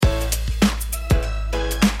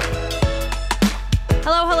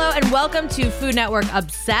welcome to Food Network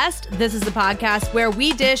Obsessed. This is the podcast where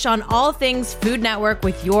we dish on all things Food Network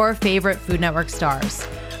with your favorite Food Network stars.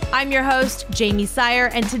 I'm your host, Jamie Sire,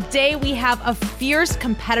 and today we have a fierce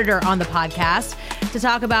competitor on the podcast to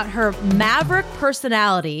talk about her maverick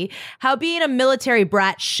personality, how being a military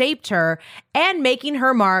brat shaped her, and making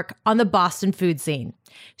her mark on the Boston food scene.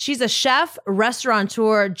 She's a chef,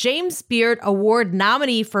 restaurateur, James Beard Award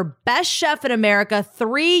nominee for Best Chef in America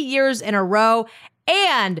 3 years in a row,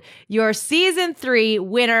 and your Season 3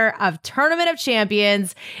 winner of Tournament of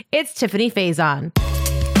Champions. It's Tiffany Faison.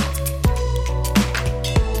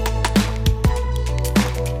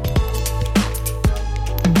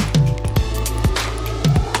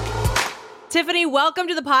 Tiffany, welcome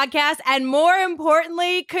to the podcast, and more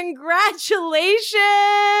importantly, congratulations!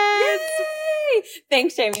 Yay!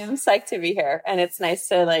 Thanks, Jamie. I'm psyched to be here, and it's nice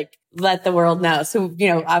to let the world know. So,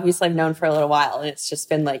 obviously I've known for a little while, and it's just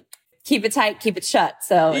been keep it tight, keep it shut.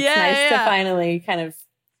 So it's nice to finally kind of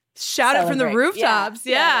shout it from the rooftops.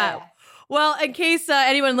 Yeah. Well, in case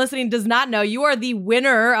anyone listening does not know, you are the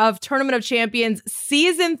winner of Tournament of Champions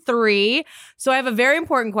Season 3. So I have a very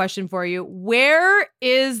important question for you. Where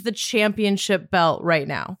is the championship belt right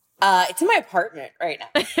now? It's in my apartment right now.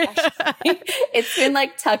 Actually. It's been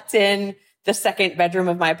tucked in the second bedroom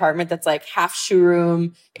of my apartment. That's half shoe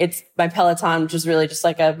room. It's my Peloton, which is really just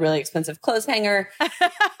a really expensive clothes hanger.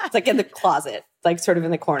 It's in the closet, sort of in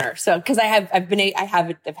the corner. So, because I've had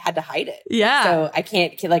to hide it. Yeah. So I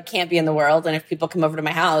can't be in the world. And if people come over to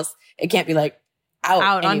my house, it can't be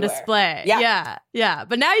out on display. Yeah.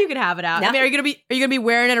 But now you can have it out. Now, I mean, are you gonna be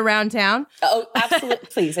wearing it around town? Oh, absolutely.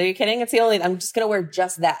 Please. Are you kidding? It's I'm just gonna wear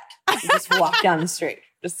just that. Just walk down the street.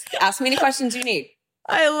 Just ask me any questions you need.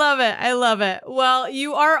 I love it. Well,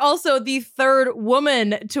 you are also the third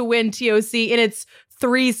woman to win TOC in its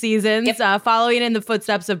 3 seasons, following in the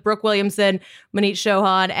footsteps of Brooke Williamson, Maneet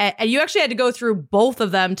Chauhan. And you actually had to go through both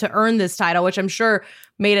of them to earn this title, which I'm sure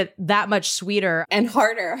made it that much sweeter. And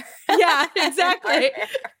harder. Yeah, exactly.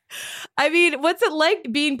 I mean, what's it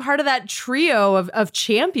like being part of that trio of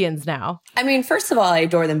champions now? I mean, first of all, I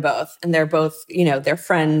adore them both. And they're both, they're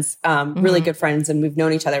friends, really good friends. And we've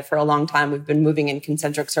known each other for a long time. We've been moving in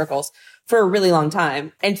concentric circles for a really long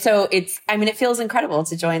time. And so it feels incredible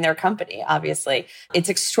to join their company, obviously. It's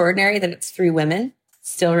extraordinary that it's 3 women,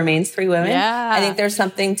 still remains 3 women. Yeah. I think there's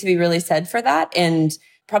something to be really said for that. And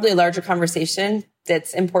probably a larger conversation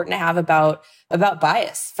that's important to have about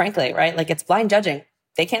bias, frankly, right? It's blind judging.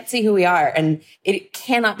 They can't see who we are. And it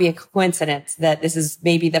cannot be a coincidence that this is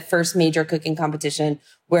maybe the first major cooking competition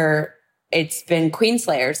where it's been Queen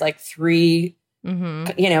Slayers, 3,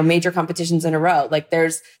 major competitions in a row.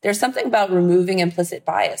 There's something about removing implicit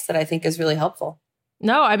bias that I think is really helpful.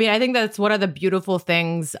 No, I mean, I think that's one of the beautiful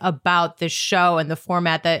things about this show and the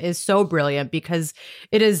format that is so brilliant, because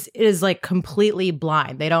it is completely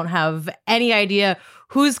blind. They don't have any idea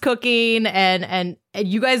who's cooking, and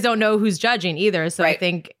you guys don't know who's judging either. So right. I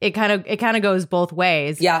think it kind of goes both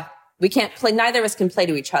ways. Yeah. We can't play, neither of us can play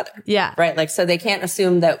to each other. Yeah. Right. So they can't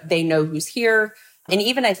assume that they know who's here. And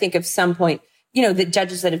even I think at some point, the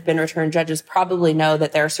judges that have been returned judges probably know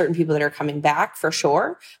that there are certain people that are coming back for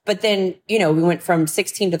sure. But then, we went from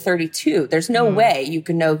 16 to 32. There's no way you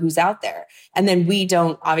can know who's out there. And then we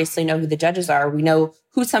don't obviously know who the judges are. We know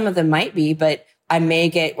who some of them might be, but I may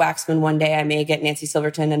get Waxman one day. I may get Nancy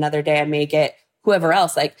Silverton another day. I may get whoever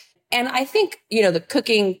else. And I think, the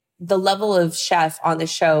cooking, the level of chef on the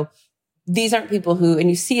show, these aren't people who, and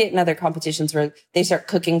you see it in other competitions where they start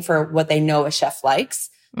cooking for what they know a chef likes.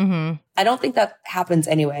 Mm-hmm. I don't think that happens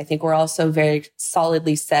anyway. I think we're also very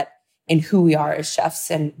solidly set in who we are as chefs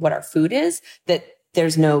and what our food is, that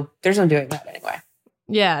there's no doing that anyway.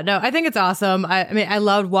 Yeah, no, I think it's awesome. I mean, I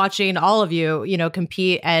loved watching all of you,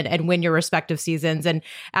 compete and win your respective seasons. And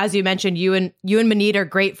as you mentioned, you and Maneet are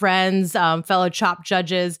great friends, fellow Chopped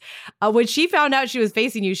judges. When she found out she was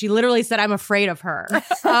facing you, she literally said, "I'm afraid of her."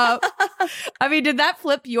 I mean, did that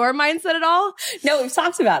flip your mindset at all? No, we've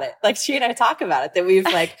talked about it. She and I talk about it, that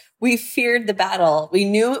we feared the battle. We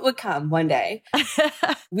knew it would come one day.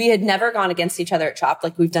 We had never gone against each other at Chopped.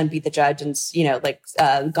 We've done Beat the Judge and,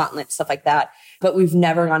 Gauntlet, stuff like that. But we've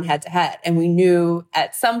never gone head to head. And we knew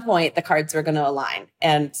at some point the cards were going to align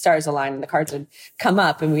and stars align and the cards would come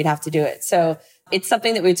up and we'd have to do it. So it's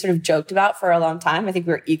something that we'd sort of joked about for a long time. I think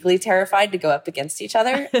we were equally terrified to go up against each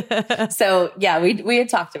other. So yeah, we had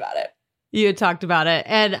talked about it. You had talked about it.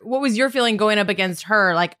 And what was your feeling going up against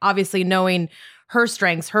her? Obviously knowing her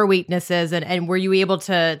strengths, her weaknesses, and were you able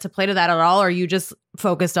to play to that at all? Or are you just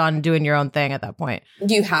focused on doing your own thing at that point?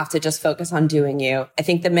 You have to just focus on doing you. I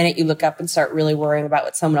think the minute you look up and start really worrying about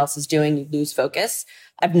what someone else is doing, you lose focus.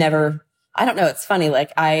 I've never I don't know. It's funny.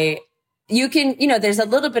 Like you can, there's a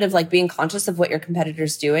little bit of like being conscious of what your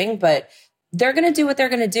competitor's doing, but they're going to do what they're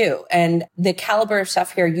going to do. And the caliber of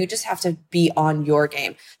stuff here, you just have to be on your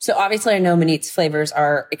game. So obviously I know Manit's flavors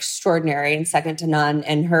are extraordinary and second to none.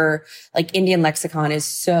 And her like Indian lexicon is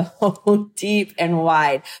so deep and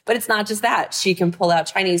wide, but it's not just that. She can pull out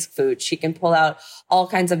Chinese food. She can pull out all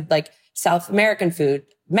kinds of like South American food,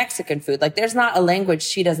 Mexican food. Like there's not a language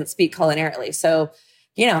she doesn't speak culinarily. So,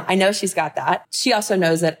 I know she's got that. She also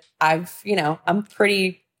knows that I've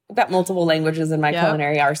got multiple languages in my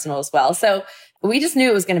culinary arsenal as well. So we just knew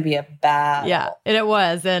it was going to be a battle. Yeah, and it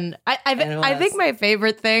was. And I think my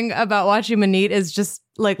favorite thing about watching Manit is just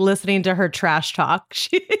like listening to her trash talk.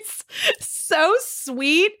 She's so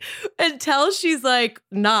sweet until she's like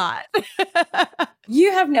not.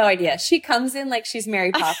 You have no idea. She comes in like she's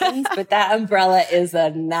Mary Poppins, but that umbrella is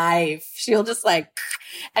a knife. She'll just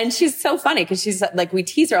and she's so funny because she's like, we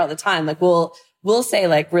tease her all the time. Like we'll say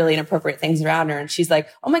like really inappropriate things around her. And she's like,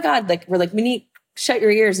 oh my God, like we're like, Manit, shut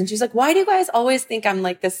your ears. And she's like, why do you guys always think I'm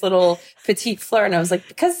like this little petite fleur? And I was like,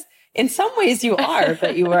 because in some ways you are,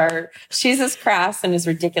 but she's as crass and as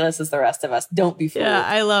ridiculous as the rest of us. Don't be fooled. Yeah,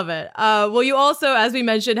 I love it. Well, you also, as we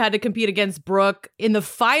mentioned, had to compete against Brooke in the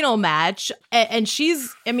final match. And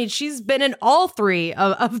she's been in all three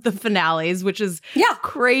of the finales, which is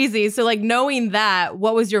crazy. So like knowing that,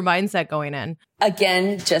 what was your mindset going in?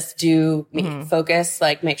 Again, just do me. Focus,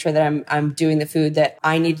 like make sure that I'm doing the food that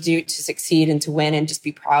I need to do to succeed and to win and just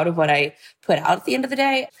be proud of what I put out at the end of the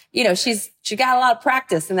day. She got a lot of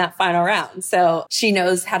practice in that final round. So she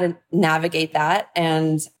knows how to navigate that.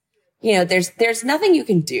 And, there's nothing you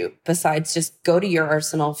can do besides just go to your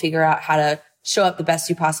arsenal, figure out how to show up the best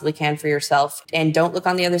you possibly can for yourself and don't look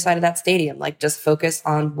on the other side of that stadium. Like just focus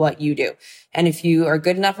on what you do. And if you are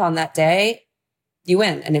good enough on that day, you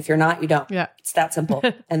win. And if you're not, you don't. Yeah. It's that simple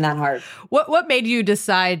and that hard. What made you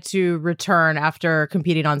decide to return after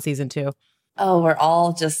competing on season 2? Oh, we're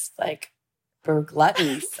all just like, we're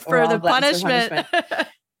gluttons. for the punishment.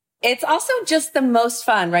 It's also just the most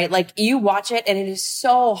fun, right? Like you watch it and it is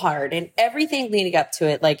so hard and everything leading up to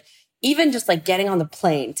it. Like even just like getting on the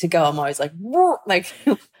plane to go, I'm always like, why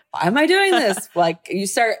am I doing this? Like you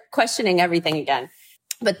start questioning everything again.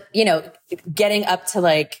 But, getting up to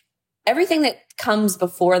like, everything that comes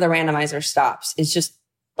before the randomizer stops is just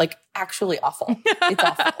like actually awful. It's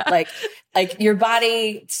awful. Like your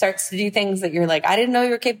body starts to do things that you're like, I didn't know you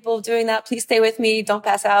were capable of doing that. Please stay with me. Don't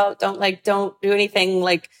pass out. Don't do anything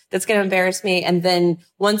like that's going to embarrass me. And then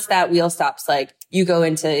once that wheel stops, like you go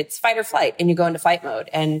into it's fight or flight and you go into fight mode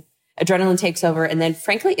and adrenaline takes over. And then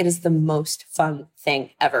frankly, it is the most fun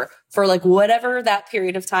thing ever for like whatever that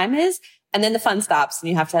period of time is. And then the fun stops and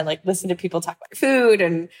you have to like listen to people talk about your food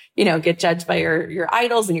and, get judged by your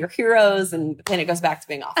idols and your heroes. And then it goes back to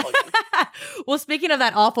being awful again. Well, speaking of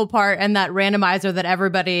that awful part and that randomizer that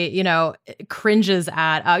everybody, cringes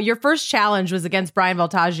at, your first challenge was against Brian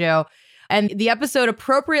Voltaggio. And the episode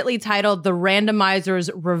appropriately titled The Randomizer's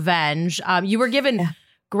Revenge. You were given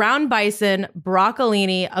ground bison,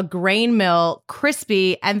 broccolini, a grain mill,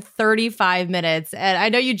 crispy, and 35 minutes. And I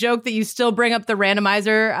know you joke that you still bring up the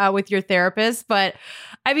randomizer with your therapist, but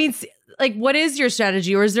I mean, like, what is your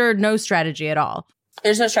strategy, or is there no strategy at all?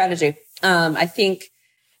 There's no strategy. I think,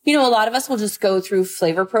 a lot of us will just go through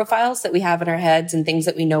flavor profiles that we have in our heads and things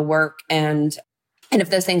that we know work. And if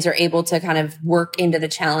those things are able to kind of work into the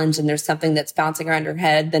challenge and there's something that's bouncing around your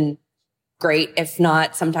head, then great. If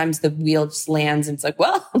not, sometimes the wheel just lands and it's like,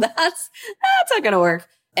 well, that's not going to work.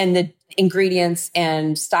 And the ingredients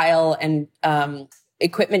and style and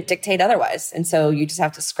equipment dictate otherwise. And so you just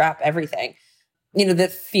have to scrap everything. The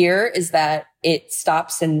fear is that it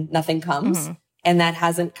stops and nothing comes. And that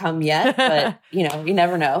hasn't come yet, but you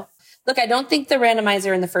never know. Look, I don't think the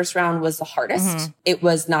randomizer in the first round was the hardest. It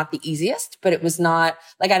was not the easiest, but it was not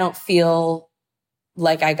like, I don't feel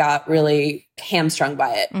like I got really hamstrung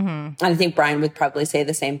by it. And I think Brian would probably say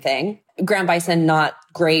the same thing. Ground bison, not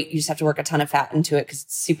great. You just have to work a ton of fat into it because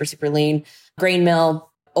it's super, super lean. Grain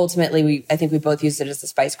mill, ultimately, I think we both used it as a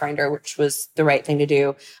spice grinder, which was the right thing to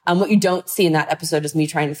do. What you don't see in that episode is me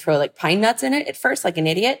trying to throw like pine nuts in it at first, like an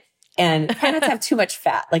idiot. And pine nuts have too much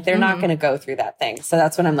fat. Like they're not going to go through that thing. So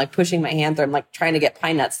that's when I'm like pushing my hand through. I'm like trying to get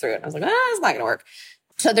pine nuts through it. And I was like, it's not going to work.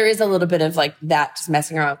 So there is a little bit of like that, just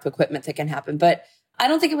messing around with equipment that can happen. But I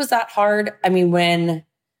don't think it was that hard. I mean, when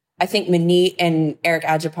I think Manit and Eric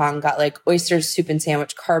Ajapong got like oysters, soup and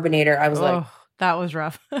sandwich carbonator, I was like, that was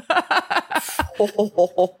rough.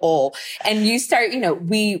 And you start,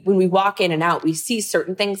 when we walk in and out, we see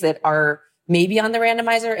certain things that are maybe on the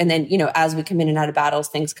randomizer. And then, as we come in and out of battles,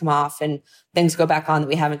 things come off and things go back on that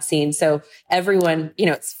we haven't seen. So everyone,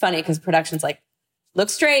 it's funny because production's like, look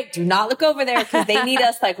straight, do not look over there, because they need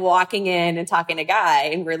us like walking in and talking to Guy.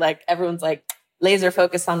 And we're like, everyone's like laser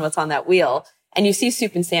focused on what's on that wheel. And you see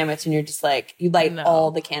soup and sandwich and you're just like, you light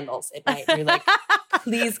all the candles at night. And you're like,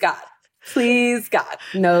 please God,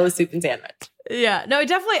 no soup and sandwich. Yeah, no, it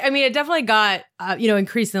definitely got,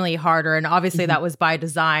 increasingly harder. And obviously that was by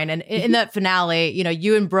design. And in that finale,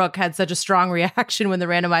 you and Brooke had such a strong reaction when the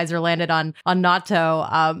randomizer landed on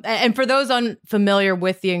natto. And for those unfamiliar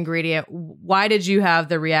with the ingredient, why did you have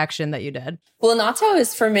the reaction that you did? Well, natto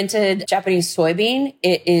is fermented Japanese soybean.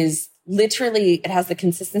 It is literally, it has the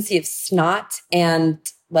consistency of snot and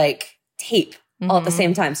like tape all at the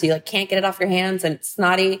same time. So you like can't get it off your hands and it's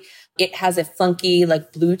snotty. It has a funky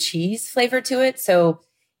like blue cheese flavor to it. So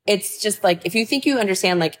it's just like, if you think you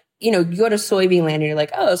understand, like, you go to soybean land and you're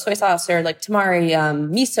like, oh, soy sauce or like tamari,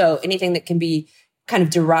 miso, anything that can be kind of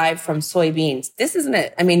derived from soybeans. This isn't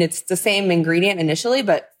it. I mean, it's the same ingredient initially,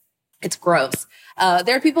 but it's gross.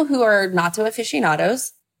 There are people who are natto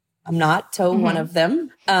aficionados. I'm not one of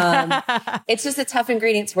them. It's just a tough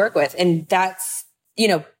ingredient to work with. And that's,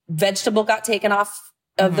 vegetable got taken off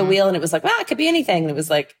of the wheel and it was like, it could be anything. And it was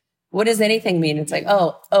like, what does anything mean? It's like,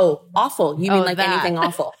 oh, awful. You mean like that. Anything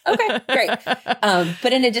awful. Okay, great.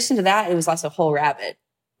 But in addition to that, it was also whole rabbit.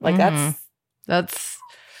 Like that's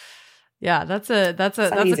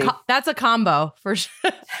a combo for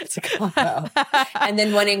sure. That's a combo. And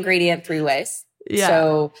then one ingredient 3 ways. Yeah.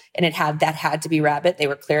 So, and that had to be rabbit. They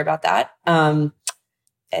were clear about that. That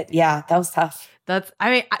was tough.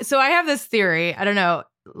 So I have this theory. I don't know.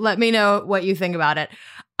 Let me know what you think about it.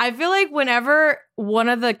 I feel like whenever one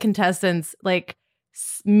of the contestants like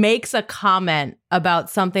makes a comment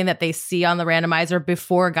about something that they see on the randomizer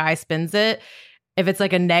before a guy spins it, if it's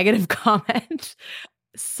like a negative comment,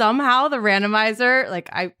 somehow the randomizer, like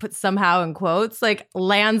I put somehow in quotes, like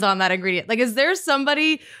lands on that ingredient. Like, is there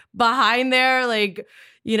somebody behind there? Like,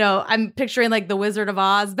 I'm picturing like the Wizard of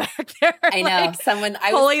Oz back there. I know. Like, someone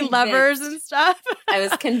pulling levers and stuff. I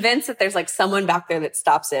was convinced that there's like someone back there that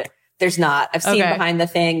stops it. There's not. I've seen behind the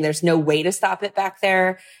thing. There's no way to stop it back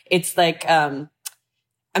there. It's like,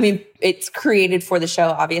 it's created for the show.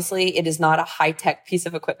 Obviously, it is not a high tech piece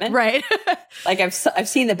of equipment, right? Like I've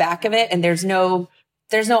seen the back of it, and there's no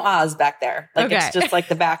Oz back there. Like it's just like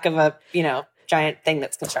the back of a giant thing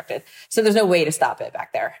that's constructed. So there's no way to stop it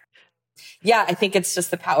back there. Yeah, I think it's just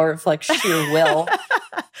the power of like sheer will,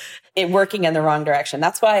 it working in the wrong direction.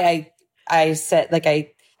 That's why I said like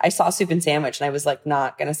I saw soup and sandwich and I was like,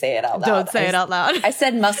 not going to say it out loud. Don't say it out loud. I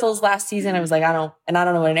said mussels last season. I was like, I don't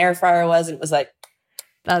know what an air fryer was. And it was like,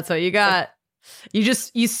 that's what you got.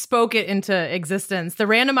 You spoke it into existence. The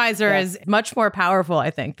randomizer is much more powerful, I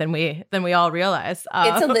think, than we all realize.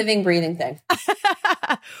 It's a living, breathing thing.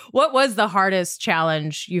 What was the hardest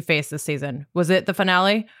challenge you faced this season? Was it the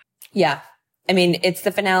finale? Yeah. I mean, it's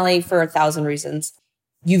the finale for 1,000 reasons.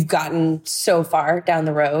 You've gotten so far down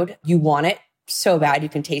the road. You want it so bad. You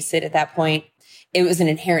can taste it at that point. It was an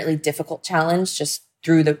inherently difficult challenge just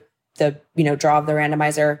through the draw of the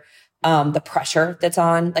randomizer, the pressure that's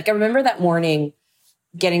on. Like I remember that morning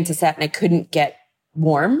getting to set and I couldn't get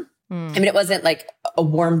warm. I mean, it wasn't like a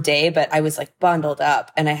warm day, but I was like bundled up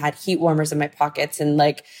and I had heat warmers in my pockets and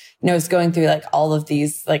like, I was going through like all of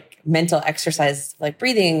these like mental exercises, like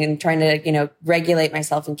breathing and trying to, regulate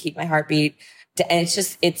myself and keep my heartbeat. And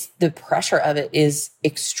it's the pressure of it is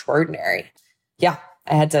extraordinary. Yeah.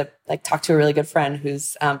 I had to like talk to a really good friend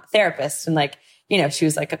who's a therapist and like, she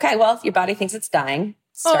was like, okay, well, your body thinks it's dying.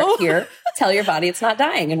 Start here, tell your body it's not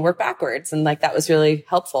dying and work backwards. And like, that was really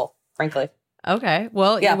helpful, frankly. Okay.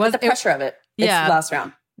 Well, yeah, but the pressure of it. Yeah. It's the last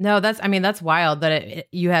round. No, that's wild that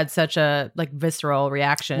you had such a like visceral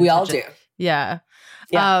reaction. We all do. Yeah.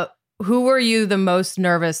 Who were you the most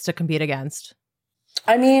nervous to compete against?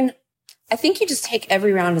 I mean, I think you just take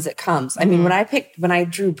every round as it comes. I mean, when I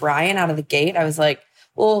drew Brian out of the gate, I was like,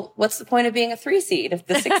 well, what's the point of being a 3 seed if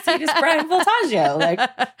the 6 seed is Brian Voltaggio? Like,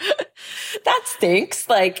 that stinks.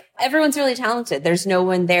 Like, everyone's really talented. There's no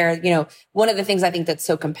one there. One of the things I think that's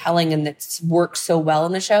so compelling and that's works so well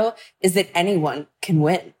in the show is that anyone can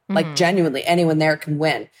win. Like, genuinely, anyone there can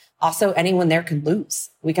win. Also, anyone there can lose.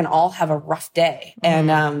 We can all have a rough day.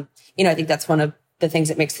 And, I think that's one of the things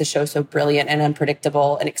that makes the show so brilliant and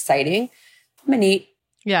unpredictable and exciting. Manit.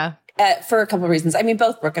 Yeah. For a couple of reasons. I mean,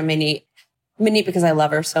 both Brooke and Manit. Manit because I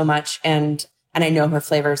love her so much and I know her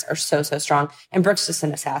flavors are so, so strong. And Brooke's just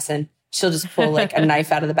an assassin. She'll just pull like a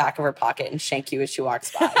knife out of the back of her pocket and shank you as she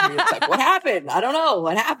walks by. And you're just like, what happened? I don't know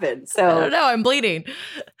what happened. So I don't know. I'm bleeding.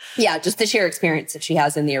 Yeah. Just the sheer experience that she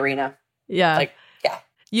has in the arena. Yeah. Like, yeah.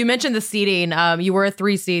 You mentioned the seeding. You were a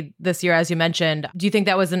 3 seed this year, as you mentioned. Do you think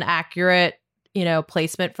that was an accurate,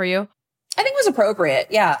 placement for you? I think it was appropriate.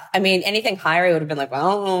 Yeah. I mean, anything higher, I would have been like, well,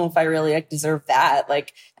 I don't know if I really deserve that.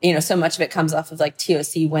 Like, so much of it comes off of like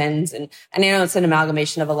TOC wins. And I know it's an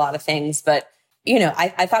amalgamation of a lot of things, but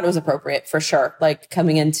I thought it was appropriate for sure. Like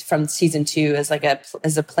coming in from season 2 as like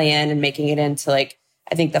as a plan and making it into like,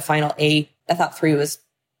 I think the final 8, I thought 3 was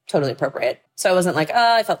totally appropriate. So I wasn't like,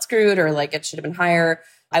 I felt screwed or like it should have been higher.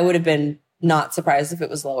 I would have been not surprised if it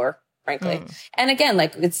was lower, frankly. And again,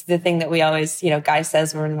 like it's the thing that we always, Guy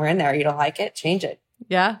says when we're in there, you don't like it, change it.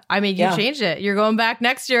 Yeah. I mean, you changed it. You're going back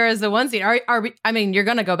next year as the 1 seed. You're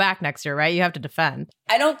going to go back next year, right? You have to defend.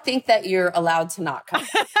 I don't think that you're allowed to not come.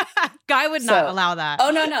 Guy would not allow that.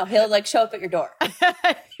 Oh, no. He'll like show up at your door.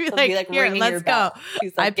 He'll be like here, ringing let's your go. bell.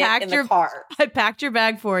 He's like, get in the car. I packed your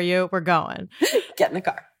bag for you. We're going. Get in the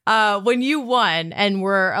car. When you won and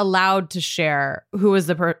were allowed to share, who was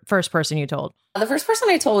the first person you told? The first person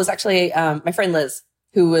I told was actually my friend Liz,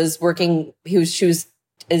 who was working. She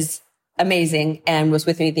is amazing and was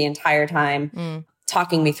with me the entire time,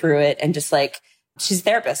 talking me through it, and just like she's a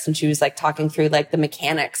therapist, and she was like talking through like the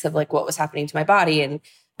mechanics of like what was happening to my body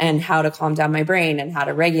and how to calm down my brain and how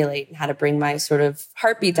to regulate and how to bring my sort of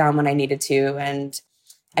heartbeat down when I needed to, and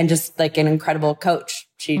just like an incredible coach.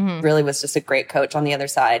 She really was just a great coach on the other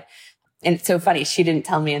side. And it's so funny. She didn't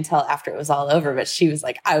tell me until after it was all over, but she was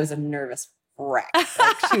like, I was a nervous wreck.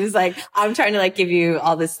 Like, she was like, I'm trying to like give you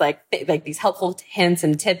all this like these helpful hints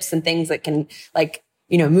and tips and things that can like,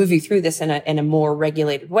 move you through this in a more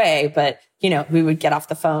regulated way. But, we would get off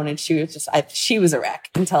the phone and she was just, she was a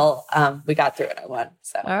wreck until we got through it. I won.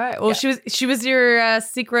 So, all right. Well, yeah. She was your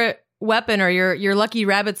secret weapon or your lucky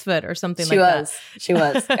rabbit's foot or something like that. She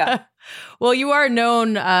was. Yeah. Well, you are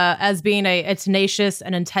known as being a tenacious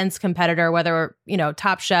and intense competitor, whether,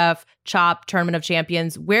 Top Chef, Chopped, Tournament of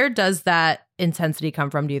Champions. Where does that intensity come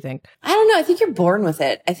from, do you think? I don't know. I think you're born with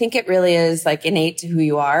it. I think it really is like innate to who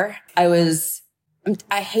you are.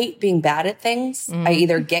 I hate being bad at things. I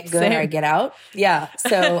either get good or I get out. Yeah.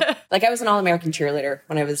 So like I was an All-American cheerleader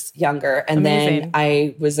when I was younger. And then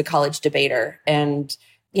I was a college debater and,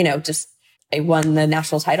 I won the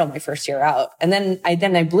national title my first year out. And then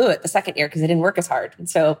I blew it the second year because I didn't work as hard. And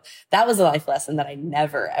so that was a life lesson that I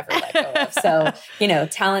never, ever let go of. So,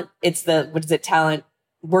 talent, talent,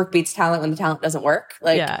 work beats talent when the talent doesn't work.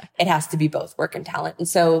 It has to be both work and talent. And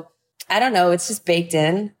so I don't know, it's just baked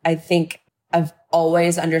in. I think I've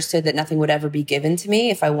always understood that nothing would ever be given to me.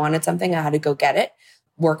 If I wanted something, I had to go get it,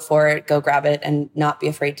 work for it, go grab it, and not be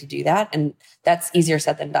afraid to do that. And that's easier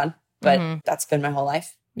said than done. But that's been my whole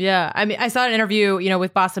life. Yeah. I mean, I saw an interview,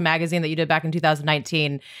 with Boston Magazine that you did back in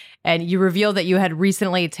 2019, and you revealed that you had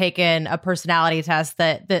recently taken a personality test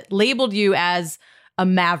that labeled you as a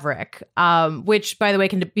maverick, which, by the way,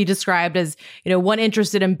 can be described as, one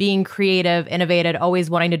interested in being creative, innovative, always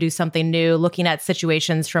wanting to do something new, looking at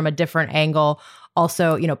situations from a different angle,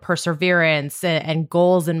 also, perseverance and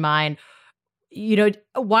goals in mind.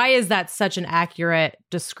 Why is that such an accurate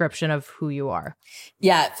description of who you are?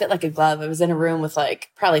 Yeah, it fit like a glove. I was in a room with like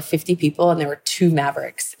probably 50 people and there were 2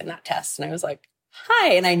 mavericks in that test. And I was like,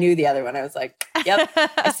 hi. And I knew the other one. I was like, yep,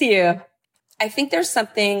 I see you. I think there's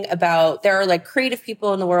something about, there are like creative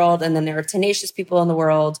people in the world and then there are tenacious people in the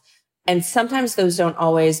world. And sometimes those don't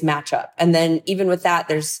always match up. And then even with that,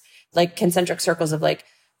 there's like concentric circles of like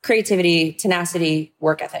creativity, tenacity,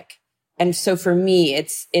 work ethic. And so for me,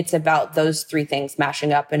 it's about those 3 things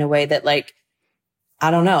mashing up in a way that like,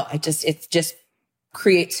 I don't know. It just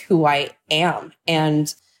creates who I am.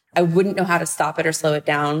 And I wouldn't know how to stop it or slow it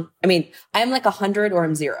down. I mean, I'm like 100 or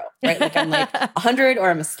I'm 0, right? Like I'm like 100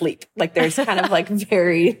 or I'm asleep. Like there's kind of like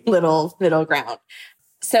very little middle ground.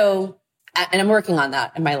 So, and I'm working on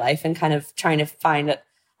that in my life and kind of trying to find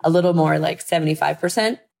a little more like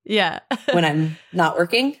 75%. Yeah. when I'm not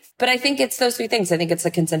working. But I think it's those 3 things. I think it's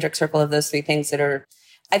a concentric circle of those 3 things that are,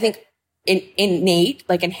 I think, innate,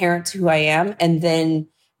 like inherent to who I am. And then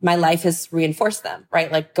my life has reinforced them,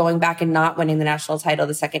 right? Like going back and not winning the national title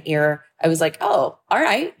the second year, I was like, oh, all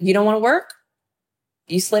right, you don't want to work?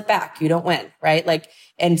 You slip back, you don't win, right? Like,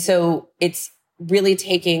 and so it's really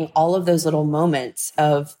taking all of those little moments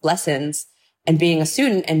of lessons and being a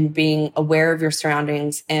student and being aware of your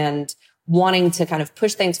surroundings and wanting to kind of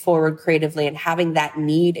push things forward creatively and having that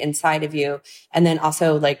need inside of you. And then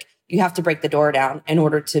also like, you have to break the door down in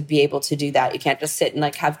order to be able to do that. You can't just sit and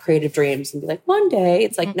like have creative dreams and be like, one day.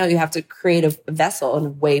 It's like, no, you have to create a vessel and a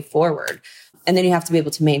way forward. And then you have to be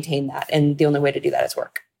able to maintain that. And the only way to do that is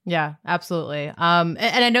work. Yeah, absolutely. And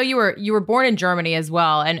I know you were born in Germany as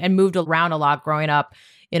well and moved around a lot growing up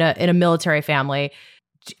in a military family.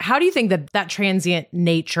 How do you think that that transient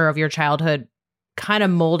nature of your childhood kind of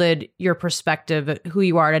molded your perspective of who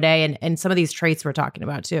you are today and some of these traits we're talking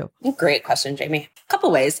about too? Great question, Jamie. A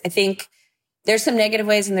couple ways. I think there's some negative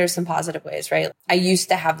ways and there's some positive ways, right? I used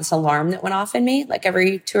to have this alarm that went off in me like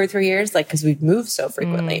every 2 or 3 years, like because we'd move so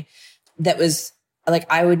frequently. That was like,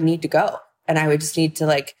 I would need to go and I would just need to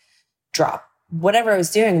like drop whatever I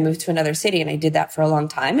was doing and move to another city. And I did that for a long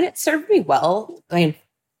time and it served me well. I mean,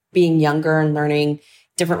 being younger and learning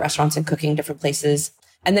different restaurants and cooking different places.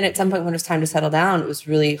 And then at some point when it was time to settle down, it was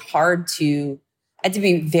really hard I had to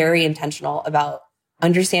be very intentional about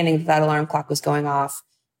understanding that that alarm clock was going off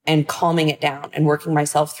and calming it down and working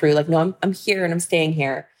myself through like, no, I'm here and I'm staying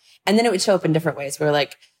here. And then it would show up in different ways where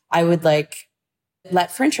like, I would like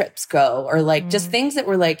let friendships go or like just things that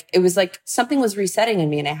were like, it was like something was resetting in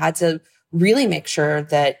me and I had to really make sure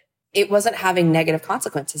that it wasn't having negative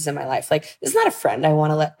consequences in my life. Like, it's not a friend I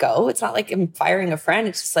want to let go. It's not like I'm firing a friend.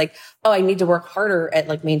 It's just like, oh, I need to work harder at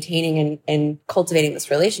like maintaining and cultivating this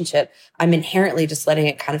relationship. I'm inherently just letting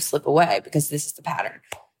it kind of slip away because this is the pattern.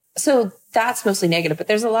 So that's mostly negative, but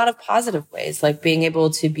there's a lot of positive ways, like being able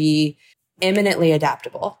to be eminently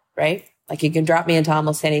adaptable, right? Like you can drop me into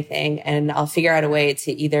almost anything and I'll figure out a way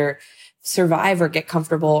to either survive or get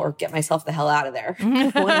comfortable or get myself the hell out of there.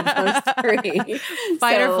 One of those three.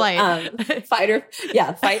 Fight or flight.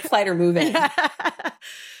 Fight, flight, or move in.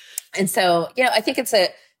 And so, I think it's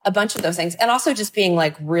a bunch of those things. And also just being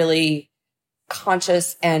like really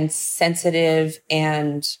conscious and sensitive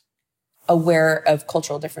and aware of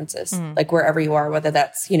cultural differences, like wherever you are, whether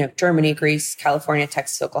that's, Germany, Greece, California,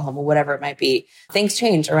 Texas, Oklahoma, whatever it might be, things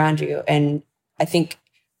change around you. And I think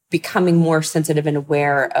becoming more sensitive and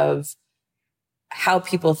aware of how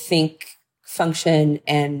people think, function,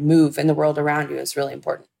 and move in the world around you is really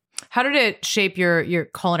important. How did it shape your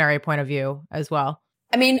culinary point of view as well?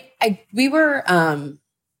 I mean, we were, I don't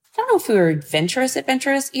know if we were adventurous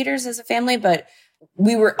eaters as a family, but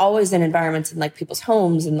we were always in environments in like people's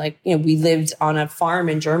homes. And like, we lived on a farm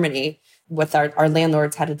in Germany with our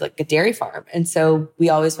landlords had like a dairy farm. And so we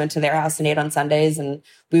always went to their house and ate on Sundays and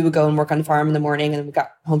we would go and work on the farm in the morning. And then we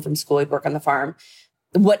got home from school, we'd work on the farm.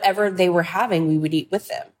 Whatever they were having, we would eat with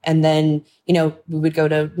them. And then, we would go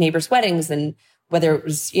to neighbors' weddings and whether it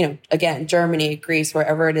was, again, Germany, Greece,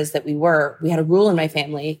 wherever it is that we were, we had a rule in my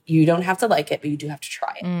family. You don't have to like it, but you do have to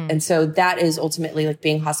try it. And so that is ultimately like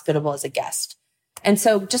being hospitable as a guest. And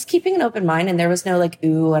so just keeping an open mind. And there was no like,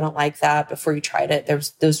 ooh, I don't like that before you tried it. There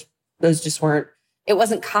was those just weren't, it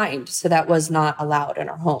wasn't kind. So that was not allowed in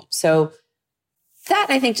our home. So that,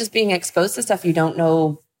 I think, just being exposed to stuff you don't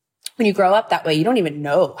know when you grow up that way, you don't even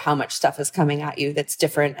know how much stuff is coming at you that's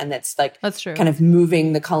different. And that's true. Kind of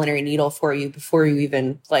moving the culinary needle for you before you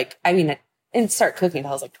even I didn't start cooking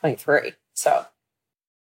until I was like 23. So.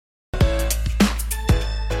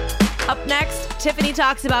 Up next, Tiffany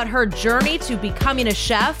talks about her journey to becoming a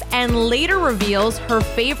chef and later reveals her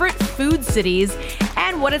favorite food cities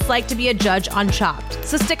and what it's like to be a judge on Chopped.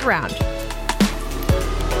 So stick around.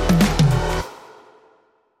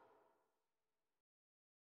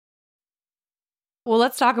 Well,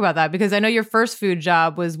 let's talk about that because I know your first food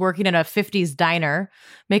job was working in a 50s diner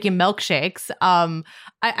making milkshakes.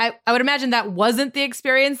 I would imagine that wasn't the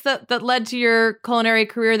experience that led to your culinary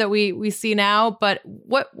career that we see now. But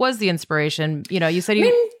what was the inspiration? You said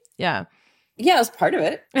yeah, it was part of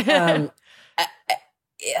it.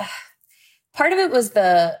 Part of it was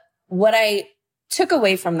what I took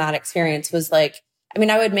away from that experience was like,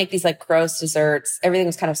 I would make these like gross desserts. Everything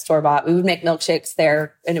was kind of store-bought. We would make milkshakes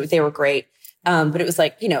there and they were great. But it was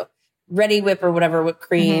like, Ready Whip or whatever whipped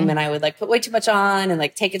cream. And I would like put way too much on and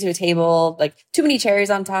like take it to a table, like too many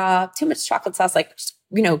cherries on top, too much chocolate sauce, like,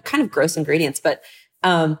 kind of gross ingredients. But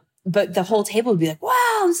the whole table would be like,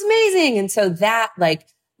 wow, this is amazing. And so that like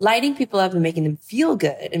lighting people up and making them feel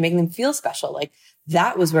good and making them feel special, like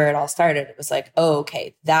that was where it all started. It was like, oh,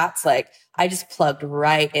 okay, that's like, I just plugged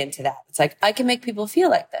right into that. It's like, I can make people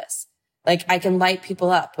feel like this. Like I can light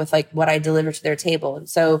people up with like what I deliver to their table. And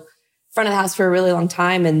so front of the house for a really long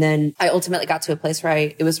time. And then I ultimately got to a place where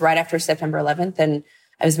it was right after September 11th and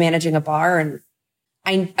I was managing a bar and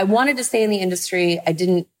I wanted to stay in the industry.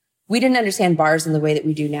 We didn't understand bars in the way that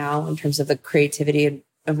we do now in terms of the creativity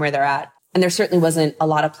and where they're at. And there certainly wasn't a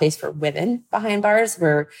lot of place for women behind bars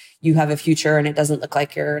where you have a future and it doesn't look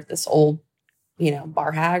like you're this old,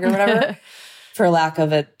 bar hag or whatever, for lack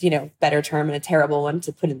of a, better term and a terrible one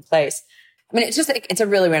to put in place. It's a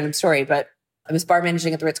really random story, but I was bar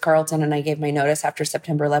managing at the Ritz-Carlton and I gave my notice after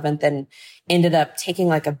September 11th and ended up taking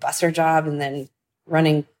like a busser job and then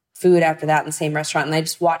running food after that in the same restaurant. And I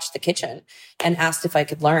just watched the kitchen and asked if I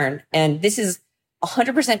could learn. And this is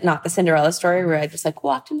 100% not the Cinderella story where I just like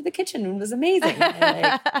walked into the kitchen and was amazing. And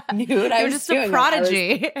like knew what I was just doing. A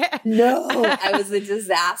prodigy. I was a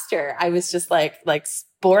disaster. I was just like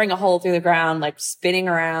boring a hole through the ground, like spinning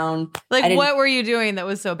around. Like what were you doing that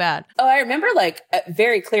was so bad? Oh, I remember like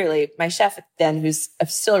very clearly my chef then, who's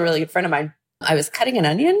still a really good friend of mine, I was cutting an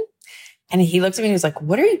onion and he looked at me and he was like,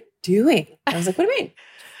 "What are you doing?" I was like, "What do you mean?"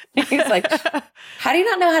 He was like, "How do you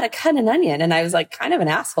not know how to cut an onion?" And I was like, kind of an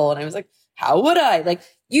asshole. And I was like, "How would I? Like,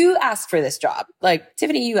 you asked for this job. Like,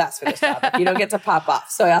 Tiffany, you asked for this job. Like, you don't get to pop off."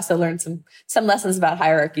 So I also learned some lessons about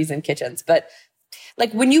hierarchies in kitchens. But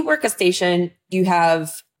like when you work a station, you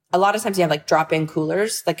have a lot of times you have like drop-in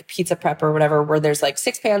coolers, like a pizza prep or whatever, where there's like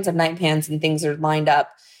 6 pans and 9 pans and things are lined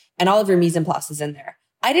up and all of your mise en place is in there.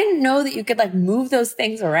 I didn't know that you could like move those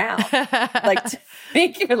things around, like to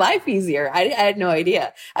make your life easier. I had no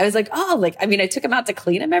idea. I was like, oh, like, I mean, I took them out to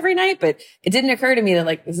clean them every night, but it didn't occur to me that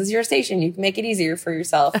like, this is your station. You can make it easier for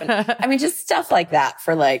yourself. And I mean, just stuff like that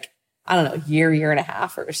for like, I don't know, year and a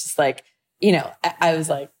half, or it's just like, you know, I was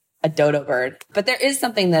like a dodo bird. But there is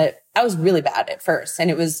something that I was really bad at first.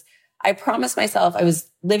 And it was, I promised myself, I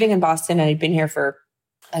was living in Boston and I'd been here for,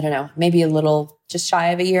 I don't know, maybe a little just shy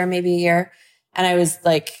of a year, maybe a year. And I was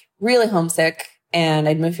like really homesick and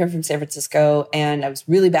I'd moved here from San Francisco and I was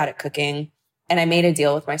really bad at cooking. And I made a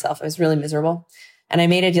deal with myself. I was really miserable. And I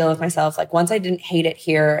made a deal with myself. Like once I didn't hate it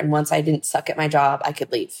here and once I didn't suck at my job, I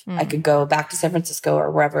could leave. I could go back to San Francisco or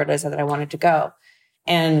wherever it is that I wanted to go.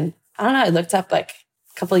 And I don't know, I looked up like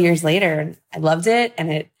a couple of years later and I loved it.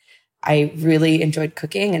 And I really enjoyed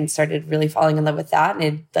cooking and started really falling in love with that. And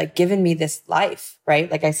it like given me this life, right?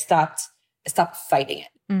 Like I stopped fighting it.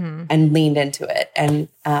 And leaned into it. And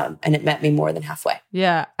it met me more than halfway.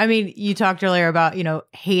 Yeah. I mean, you talked earlier about, you know,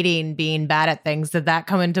 hating being bad at things. Did that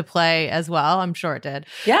come into play as well? I'm sure it did.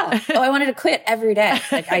 Yeah. Oh, I wanted to quit every day.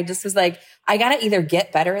 Like I just was like, I got to either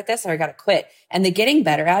get better at this or I got to quit. And the getting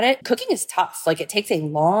better at it, cooking is tough. Like it takes a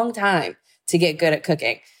long time to get good at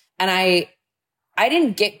cooking. And I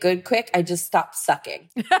didn't get good quick. I just stopped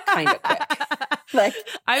sucking kind of quick. Like,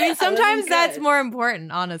 I mean, sometimes that's more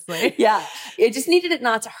important, honestly. Yeah. It just needed it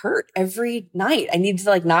not to hurt every night. I needed to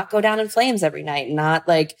like not go down in flames every night and not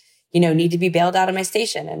like, you know, need to be bailed out of my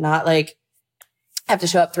station and not like have to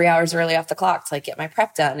show up 3 hours early off the clock to like get my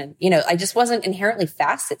prep done. And, you know, I just wasn't inherently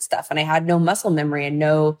fast at stuff and I had no muscle memory and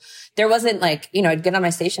there wasn't like, you know, I'd get on my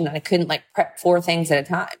station and I couldn't like prep 4 things at a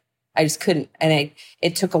time. I just couldn't. And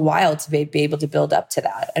it took a while to be able to build up to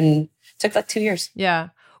that. And it took like 2 years. Yeah.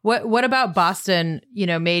 What about Boston, you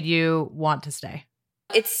know, made you want to stay?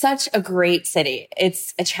 It's such a great city.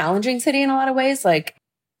 It's a challenging city in a lot of ways. Like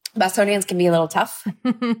Bostonians can be a little tough.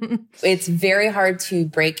 It's very hard to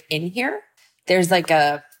break in here. There's like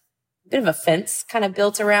a bit of a fence kind of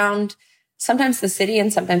built around sometimes the city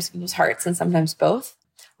and sometimes people's hearts and sometimes both.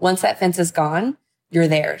 Once that fence is gone, you're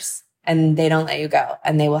theirs and they don't let you go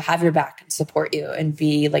and they will have your back and support you and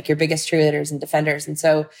be like your biggest cheerleaders and defenders. And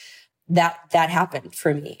so that happened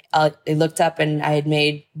for me. I looked up and I had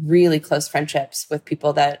made really close friendships with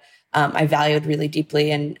people that I valued really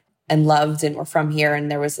deeply and loved and were from here.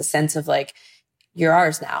 And there was a sense of like, you're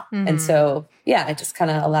ours now. And so, yeah, I just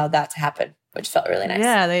kind of allowed that to happen, which felt really nice.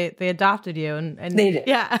 Yeah, they adopted you and they did.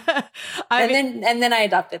 Yeah. and then I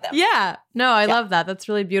adopted them. Yeah. No, I love that. That's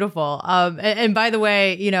really beautiful. And by the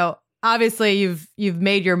way, you know, obviously you've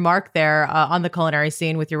made your mark there on the culinary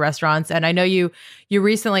scene with your restaurants. And I know you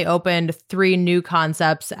recently opened 3 new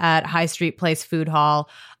concepts at High Street Place Food Hall.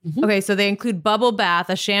 Okay, so they include Bubble Bath,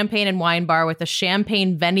 a champagne and wine bar with a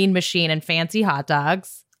champagne vending machine and fancy hot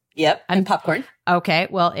dogs. Yep, and popcorn. Okay,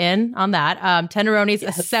 well, in on that. Tenderoni's, a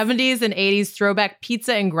 70s and 80s throwback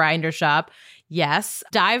pizza and grinder shop. Yes.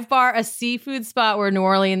 Dive Bar, a seafood spot where New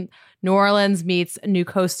Orleans meets New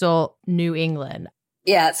Coastal New England.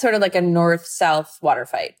 Yeah, it's sort of like a north-south water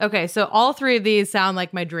fight. Okay, so all 3 of these sound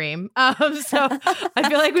like my dream. So I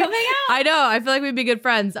feel like I feel like we'd be good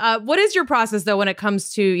friends. What is your process though when it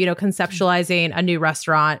comes to, you know, conceptualizing a new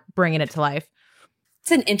restaurant, bringing it to life? It's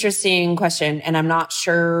an interesting question, and I'm not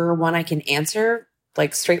sure one I can answer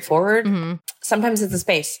like straightforward. Sometimes it's a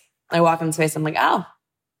space. I walk in space, I'm like, oh,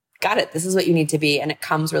 got it. This is what you need to be. And it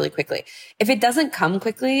comes really quickly. If it doesn't come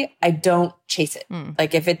quickly, I don't chase it.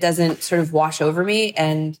 Like if it doesn't sort of wash over me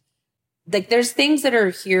and like there's things that are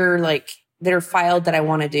here, like that are filed that I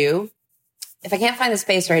want to do. If I can't find the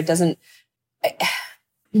space or it doesn't,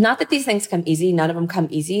 not that these things come easy. None of them come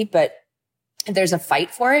easy, but if there's a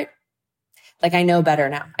fight for it, like I know better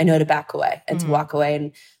now. I know to back away and to walk away.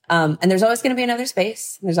 And there's always going to be another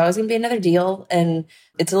space. There's always going to be another deal. And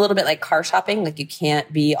it's a little bit like car shopping. Like you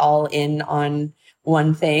can't be all in on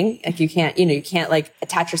one thing. Like you can't like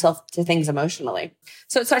attach yourself to things emotionally.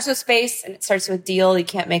 So it starts with space and it starts with deal. You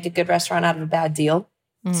can't make a good restaurant out of a bad deal.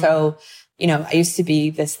 So, I used to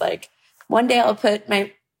be this like, one day I'll put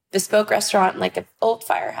my bespoke restaurant in like an old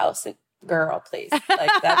firehouse. And girl, please.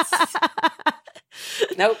 Like that's,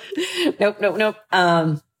 nope.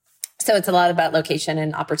 So it's a lot about location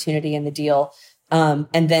and opportunity and the deal.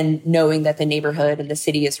 And then knowing that the neighborhood and the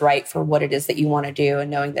city is right for what it is that you want to do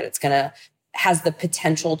and knowing that it's has the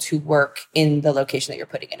potential to work in the location that you're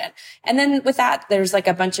putting it in. And then with that, there's like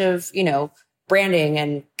a bunch of, branding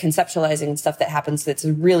and conceptualizing and stuff that happens. That's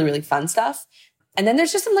really, really fun stuff. And then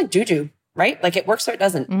there's just some like juju, right? Like it works or it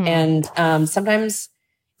doesn't. And sometimes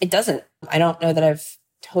it doesn't. I don't know that I've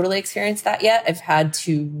totally experienced that yet. I've had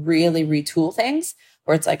to really retool things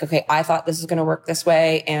where it's like, okay, I thought this was going to work this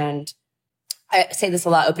way. And I say this a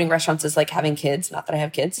lot. Opening restaurants is like having kids. Not that I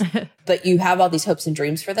have kids, but you have all these hopes and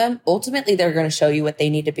dreams for them. Ultimately, they're going to show you what they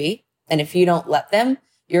need to be. And if you don't let them,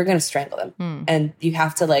 you're going to strangle them. And you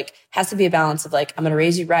have to has to be a balance of like, I'm going to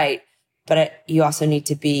raise you right, but you also need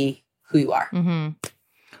to be who you are.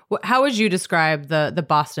 How would you describe the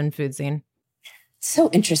Boston food scene? So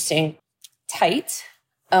interesting. Tight.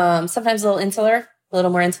 Sometimes a little insular, a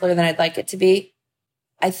little more insular than I'd like it to be.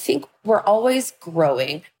 I think we're always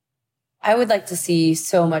growing. I would like to see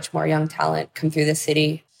so much more young talent come through the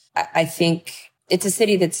city. I think it's a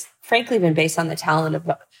city that's frankly been based on the talent of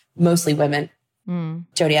mostly women.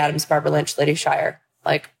 Jody Adams, Barbara Lynch, Lydia Shire,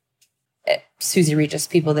 Susie Regis,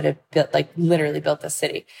 people that have literally built this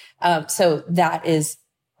city. So that is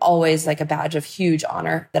always like a badge of huge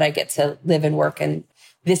honor that I get to live and work in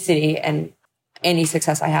this city, and any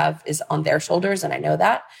success I have is on their shoulders. And I know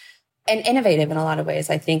that. And innovative in a lot of ways.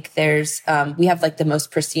 I think we have like the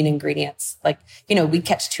most pristine ingredients. We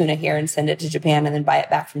catch tuna here and send it to Japan and then buy it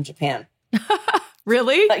back from Japan.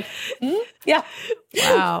 Really? Yeah.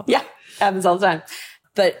 Wow. Yeah. Happens all the time.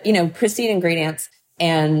 But, pristine ingredients.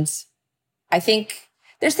 And I think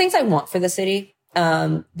there's things I want for the city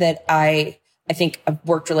that I think I've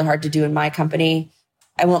worked really hard to do in my company.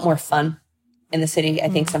 I want more fun in the city. I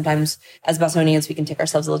think sometimes as Bostonians, we can take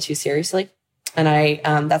ourselves a little too seriously.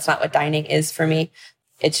 And that's not what dining is for me.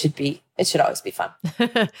 It should always be fun.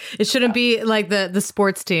 It shouldn't be like the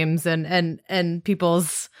sports teams and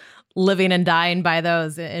people's living and dying by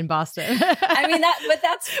those in Boston. I mean but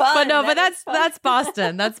that's fun. But that's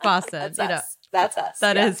Boston. That's Boston. That's us. That's us.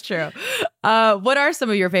 That is true. What are some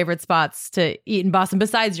of your favorite spots to eat in Boston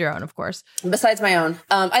besides your own, of course? Besides my own.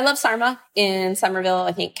 I love Sarma in Somerville.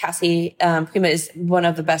 I think Cassie Prima is one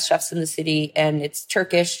of the best chefs in the city, and it's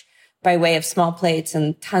Turkish by way of small plates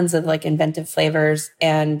and tons of like inventive flavors.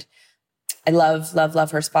 And I love, love,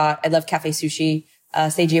 love her spot. I love Cafe Sushi.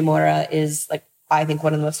 Seiji Amora is I think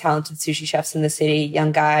one of the most talented sushi chefs in the city.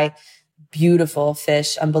 Young guy, beautiful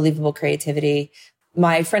fish, unbelievable creativity.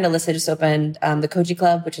 My friend Alyssa just opened the Koji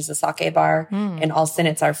Club, which is a sake bar in Alston.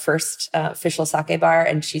 It's our first official sake bar,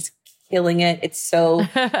 and she's killing it. It's so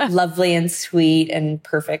lovely and sweet and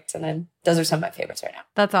perfect. And those are some of my favorites right now.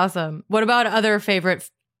 That's awesome. What about other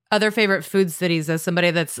favorite food cities as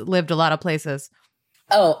somebody that's lived a lot of places?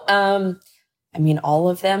 I mean, all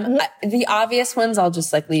of them. The obvious ones, I'll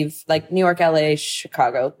just leave, New York, LA,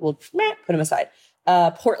 Chicago. We'll put them aside.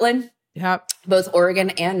 Portland, both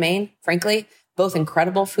Oregon and Maine, frankly, both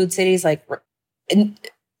incredible food cities. In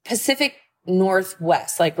Pacific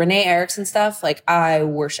Northwest, Renee Erickson stuff. I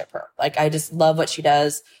worship her. I just love what she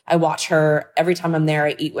does. I watch her every time I'm there.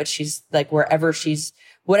 I eat what she's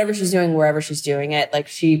whatever she's doing, wherever she's doing it.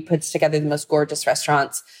 She puts together the most gorgeous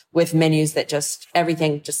restaurants with menus that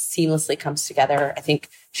everything just seamlessly comes together. I think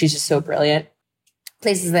she's just so brilliant.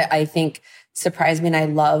 Places that I think surprise me and I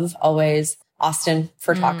love always Austin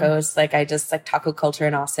for tacos. I just taco culture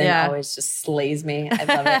in Austin always just slays me. I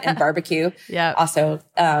love it. And barbecue. Yeah. Also,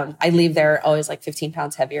 I leave there always 15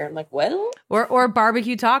 pounds heavier. I'm well. Or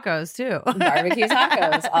barbecue tacos too. Barbecue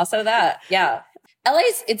tacos. Also that. Yeah.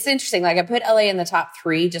 It's interesting. I put LA in the top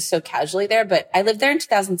 3 just so casually there, but I lived there in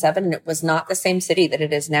 2007 and it was not the same city that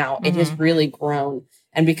it is now. It has really grown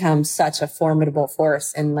and become such a formidable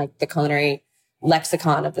force in the culinary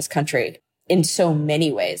lexicon of this country in so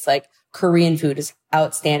many ways. Korean food is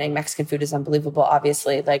outstanding. Mexican food is unbelievable.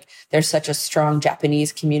 Obviously, there's such a strong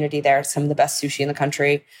Japanese community there. Some of the best sushi in the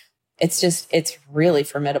country. It's really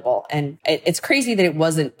formidable. And it's crazy that it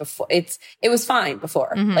wasn't before. It was fine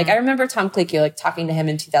before. I remember Tom Colicchio, talking to him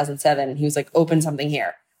in 2007 and he was open something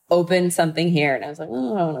here. And I was I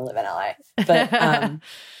want to live in LA.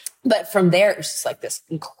 But from there, it was just this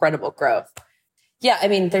incredible growth. Yeah. I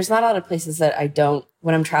mean, there's not a lot of places that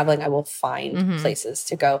when I'm traveling, I will find places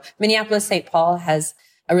to go. Minneapolis, St. Paul has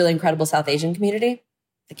a really incredible South Asian community.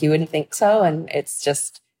 Like you wouldn't think so. And it's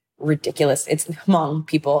just ridiculous. It's Hmong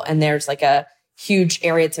people. And there's like a huge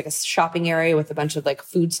area. It's like a shopping area with a bunch of like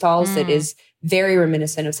food stalls that is very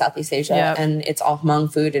reminiscent of Southeast Asia. Yep. And it's all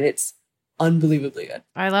Hmong food and it's unbelievably good.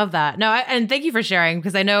 I love that. No, and thank you for sharing,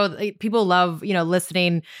 because I know people love,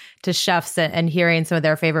 listening to chefs and hearing some of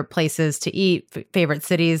their favorite places to eat, favorite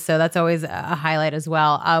cities. So that's always a highlight as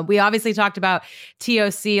well. We obviously talked about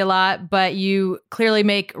TOC a lot, but you clearly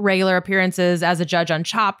make regular appearances as a judge on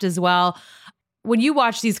Chopped as well. When you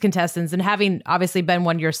watch these contestants, and having obviously been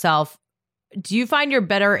one yourself, do you find you're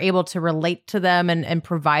better able to relate to them and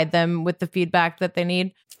provide them with the feedback that they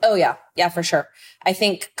need? Oh, yeah. Yeah, for sure. I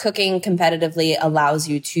think cooking competitively allows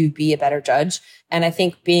you to be a better judge. And I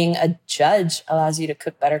think being a judge allows you to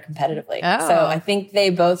cook better competitively. Oh. So I think they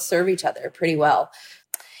both serve each other pretty well.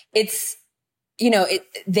 It's,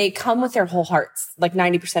 they come with their whole hearts, like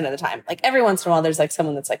 90% of the time. Like every once in a while, there's like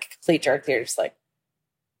someone that's like a complete jerk. They're just like,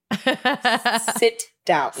 sit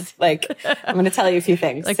down. Like, I'm going to tell you a few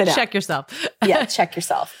things. Like, sit down. check yourself. Yeah, check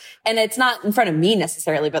yourself. And it's not in front of me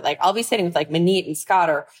necessarily, but like I'll be sitting with like Manit and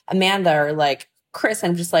Scott or Amanda or like Chris,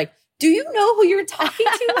 and I'm just like, do you know who you're talking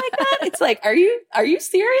to like that? It's like, are you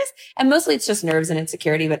serious? And mostly it's just nerves and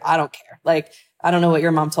insecurity, but I don't care. Like, I don't know what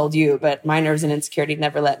your mom told you, but my nerves and insecurity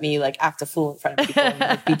never let me like act a fool in front of people and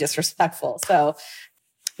like, be disrespectful. So,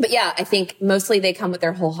 but yeah, I think mostly they come with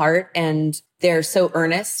their whole heart and they're so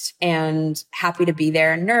earnest and happy to be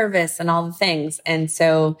there and nervous and all the things. And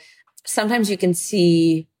so sometimes you can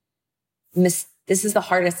see, this is the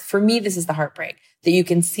hardest, for me, this is the heartbreak, that you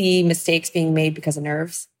can see mistakes being made because of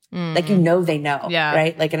nerves. Like, they know, yeah.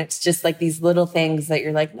 Right? Like, and it's just like these little things that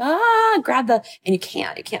you're like, grab and you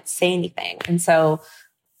can't say anything. And so,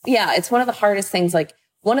 yeah, it's one of the hardest things. Like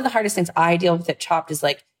one of the hardest things I deal with at Chopped is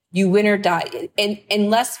like, you win or die. And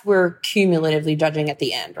unless we're cumulatively judging at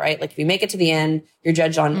the end, right? Like if you make it to the end, you're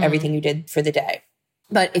judged on everything you did for the day.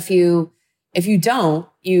 But if you don't,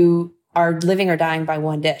 you are living or dying by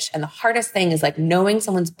one dish. And the hardest thing is like knowing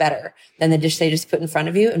someone's better than the dish they just put in front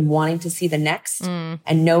of you and wanting to see the next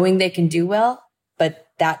and knowing they can do well, but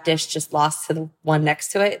that dish just lost to the one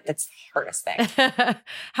next to it. That's the hardest thing.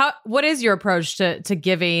 What is your approach to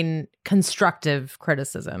giving constructive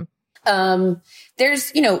criticism?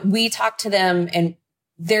 There's, we talk to them and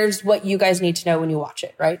there's what you guys need to know when you watch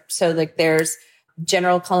it, right? So like there's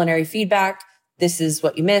general culinary feedback. This is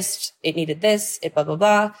what you missed. It needed this, it blah, blah,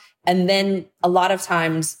 blah. And then a lot of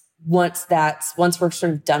times once we're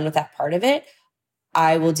sort of done with that part of it,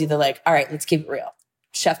 I will do the like, all right, let's keep it real.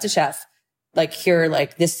 Chef to chef, like here,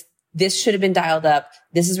 like this should have been dialed up.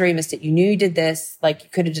 This is where you missed it. You knew you did this. Like you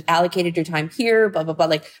could have just allocated your time here, blah, blah, blah,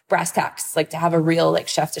 like brass tacks, like to have a real like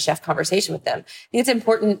chef to chef conversation with them. I think it's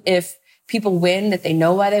important if people win that they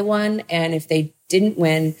know why they won. And if they didn't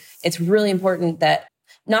win, it's really important that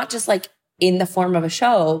not just like in the form of a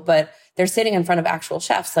show, but they're sitting in front of actual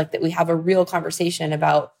chefs, like that we have a real conversation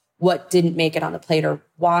about what didn't make it on the plate or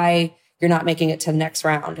why you're not making it to the next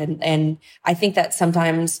round. And I think that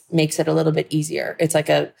sometimes makes it a little bit easier. It's like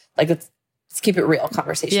let's keep it real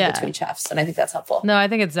conversation between chefs. And I think that's helpful. No, I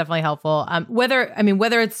think it's definitely helpful. Whether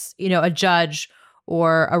it's, a judge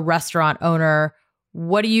or a restaurant owner,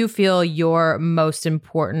 what do you feel your most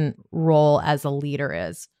important role as a leader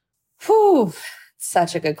is? Whew,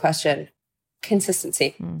 such a good question.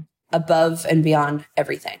 Consistency above and beyond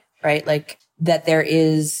everything, right? Like that there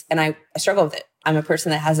is, and I struggle with it. I'm a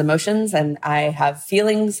person that has emotions and I have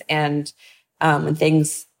feelings, and when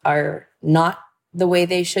things are not the way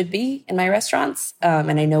they should be in my restaurants,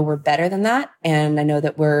 and I know we're better than that, and I know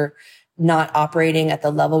that we're not operating at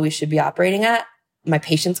the level we should be operating at, my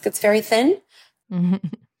patience gets very thin. I'm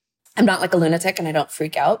not like a lunatic and I don't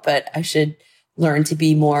freak out, but I should learn to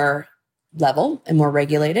be more level and more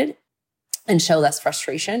regulated and show less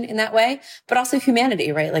frustration in that way, but also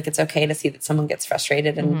humanity, right? Like it's okay to see that someone gets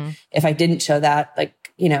frustrated. And if I didn't show that, like,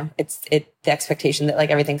 it's the expectation that like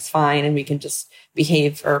everything's fine and we can just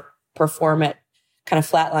behave or perform at kind of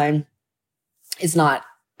flatline is not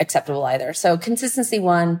acceptable either. So consistency,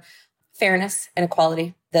 one, fairness and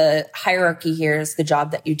equality. The hierarchy here is the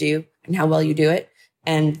job that you do and how well you do it.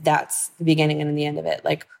 And that's the beginning and the end of it.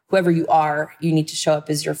 Like whoever you are, you need to show up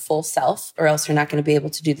as your full self, or else you're not going to be able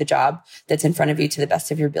to do the job that's in front of you to the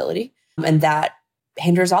best of your ability. And that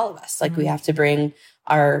hinders all of us. Like we have to bring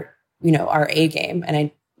our A game.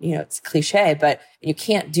 And it's cliche, but you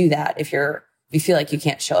can't do that if you feel like you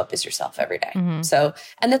can't show up as yourself every day. So,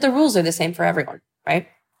 and that the rules are the same for everyone, right?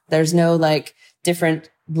 There's no like different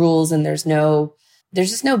rules, and there's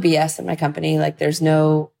just no BS in my company. Like there's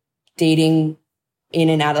no dating in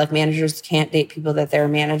and out of, like managers can't date people that they're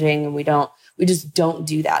managing, and we we just don't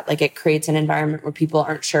do that. Like it creates an environment where people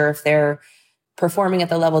aren't sure if they're performing at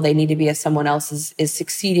the level they need to be if someone else is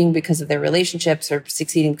succeeding because of their relationships or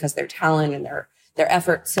succeeding because of their talent and their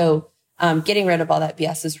effort. So getting rid of all that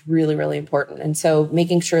BS is really, really important. And so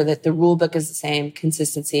making sure that the rule book is the same,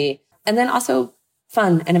 consistency, and then also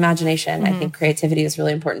fun and imagination. I think creativity is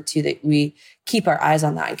really important too, that we keep our eyes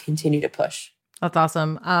on that and continue to push. That's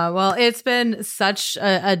awesome. Well, it's been such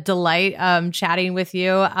a delight chatting with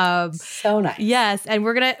you. So nice. Yes, and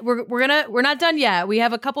we're not done yet. We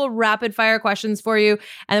have a couple rapid fire questions for you,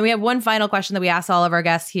 and then we have one final question that we ask all of our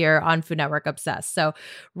guests here on Food Network Obsessed. So,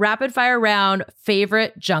 rapid fire round: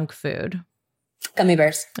 favorite junk food? Gummy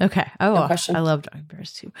bears. Okay. Oh, no question. I love gummy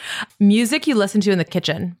bears too. Music you listen to in the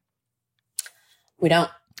kitchen? We don't.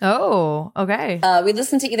 Oh, okay. We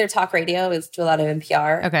listen to either talk radio, we listen to a lot of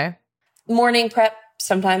NPR. Okay. Morning prep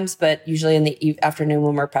sometimes, but usually in the afternoon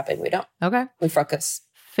when we're prepping, we don't. Okay. We focus.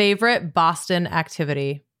 Favorite Boston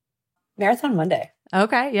activity? Marathon Monday.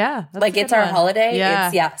 Okay. Yeah. Like it's our holiday.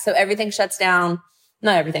 Yeah. So everything shuts down.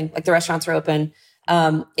 Not everything. Like the restaurants are open.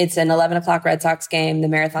 It's an 11 o'clock Red Sox game. The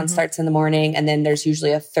marathon starts in the morning. And then there's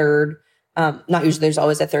usually a third, not usually, there's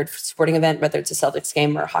always a third sporting event, whether it's a Celtics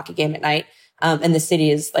game or a hockey game at night. And the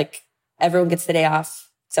city is like, everyone gets the day off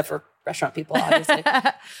except for restaurant people, obviously.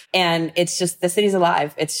 And it's just, the city's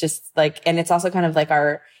alive. It's just like, and it's also kind of like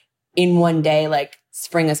our in one day, like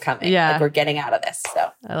spring is coming. Yeah. Like we're getting out of this. So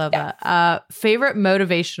I love that. Favorite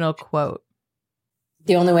motivational quote?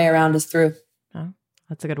 The only way around is through. Oh,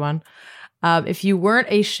 that's a good one. If you weren't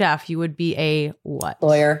a chef, you would be a what?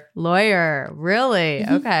 Lawyer. Really?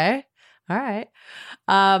 Okay. All right.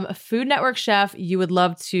 Food Network chef you would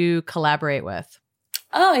love to collaborate with?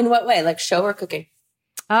 Oh, in what way? Like show or cooking?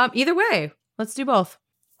 Either way. Let's do both.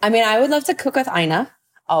 I mean, I would love to cook with Ina.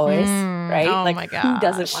 Always, right? Oh like, my gosh. who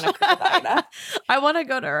doesn't want to cook with Ina? I want to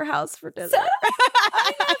go to her house for dinner. So, Ina,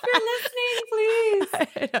 if you're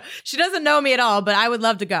listening, please. She doesn't know me at all, but I would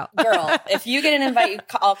love to go. Girl, if you get an invite,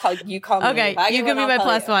 I'll call you. Call me. Okay, you give me my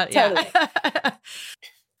plus one. Totally. Yeah.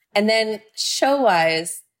 And then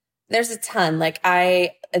show-wise, there's a ton. Like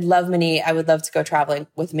I love Minnie. I would love to go traveling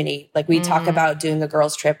with Minnie. Like we talk about doing a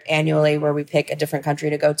girls trip annually where we pick a different country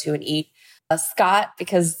to go to and eat. Scott,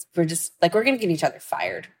 because we're just like, we're going to get each other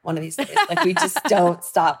fired one of these days. Like we just don't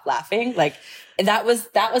stop laughing. Like that was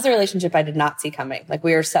a relationship I did not see coming. Like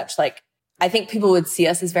we are such like, I think people would see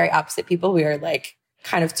us as very opposite people. We are like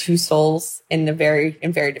kind of two souls in very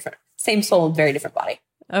different, same soul, very different body.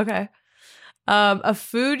 Okay. A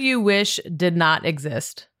food you wish did not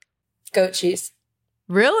exist? Goat cheese.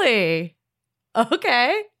 Really?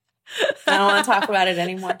 Okay. I don't want to talk about it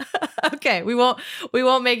anymore. Okay, we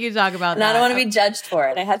won't make you talk about that. And I don't want to be judged for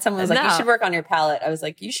it. I had someone who was like, No. you should work on your palate. I was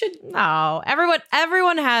like, you should. No,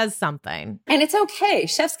 everyone has something. And it's okay.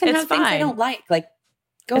 Chefs can It's have things they fine. don't like. Like,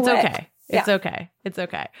 go It's away. okay. It's Yeah. okay. It's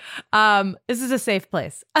okay. This is a safe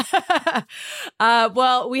place.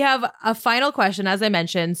 Well, we have a final question, as I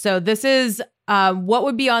mentioned. So this is what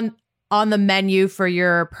would be on the menu for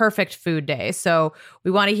your perfect food day. So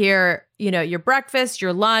we want to hear, your breakfast,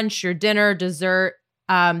 your lunch, your dinner, dessert.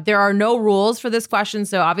 There are no rules for this question.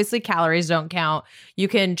 So obviously calories don't count. You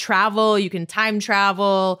can travel, you can time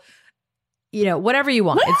travel, whatever you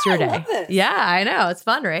want. Yeah, it's your I day. love this. Yeah, I know. It's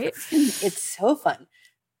fun, right? It's so fun.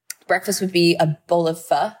 Breakfast would be a bowl of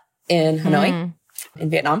pho in Hanoi, in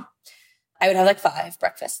Vietnam. I would have like 5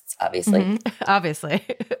 breakfasts, obviously. Mhm. Obviously.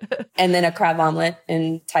 And then a crab omelet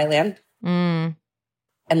in Thailand and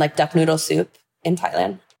like duck noodle soup in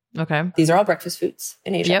Thailand. Okay. These are all breakfast foods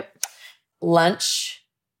in Asia. Yep. Lunch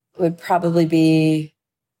would probably be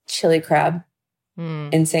chili crab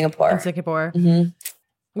in Singapore. In Singapore. Mm-hmm.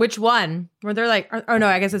 Which one? Were there like, oh no,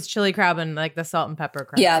 I guess it's chili crab and like the salt and pepper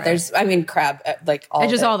crab. Yeah, right? there's, crab, like all And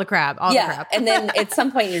just of it. all the crab. All the crab. And then at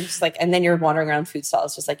some point you're just like, and then you're wandering around food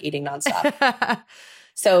stalls, just like eating nonstop.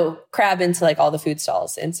 So crab into like all the food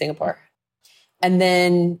stalls in Singapore. And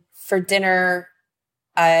then for dinner,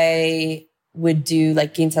 I would do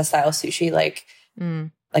like ginza style sushi, like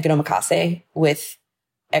an omakase with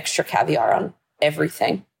extra caviar on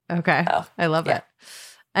everything. Okay. Oh, I love yeah. it.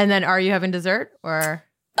 And then are you having dessert or?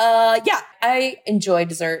 Yeah, I enjoy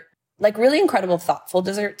dessert. Like really incredible, thoughtful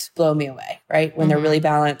desserts blow me away, right? When they're really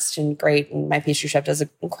balanced and great. And my pastry chef does an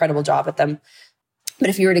incredible job at them. But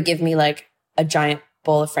if you were to give me like a giant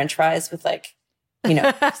bowl of French fries with like,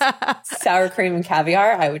 sour cream and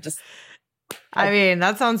caviar, I would just. I mean,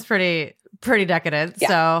 that sounds pretty pretty decadent. Yeah.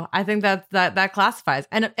 So I think that classifies.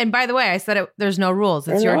 And by the way, I said it, there's no rules.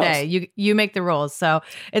 It's your day. You make the rules. So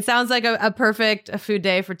it sounds like a perfect food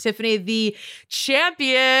day for Tiffany, the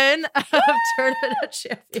champion of Tournament of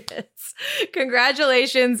Champions.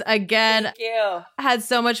 Congratulations again. Thank you. I had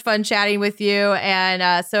so much fun chatting with you,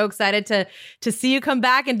 and so excited to see you come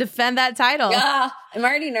back and defend that title. Yeah, I'm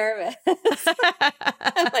already nervous.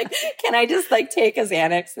 I'm like, can I just like take a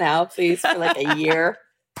Xanax now, please, for like a year?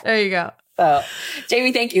 There you go. So,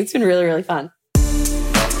 Jamie, thank you. It's been really, really fun.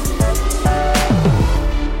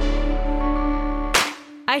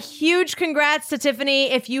 A huge congrats to Tiffany.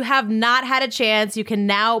 If you have not had a chance, you can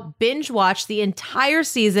now binge watch the entire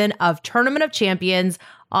season of Tournament of Champions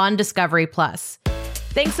on Discovery Plus.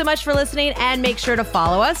 Thanks so much for listening, and make sure to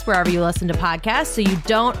follow us wherever you listen to podcasts so you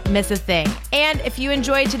don't miss a thing. And if you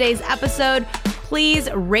enjoyed today's episode, please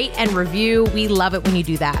rate and review. We love it when you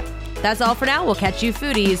do that. That's all for now. We'll catch you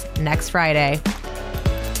foodies next Friday.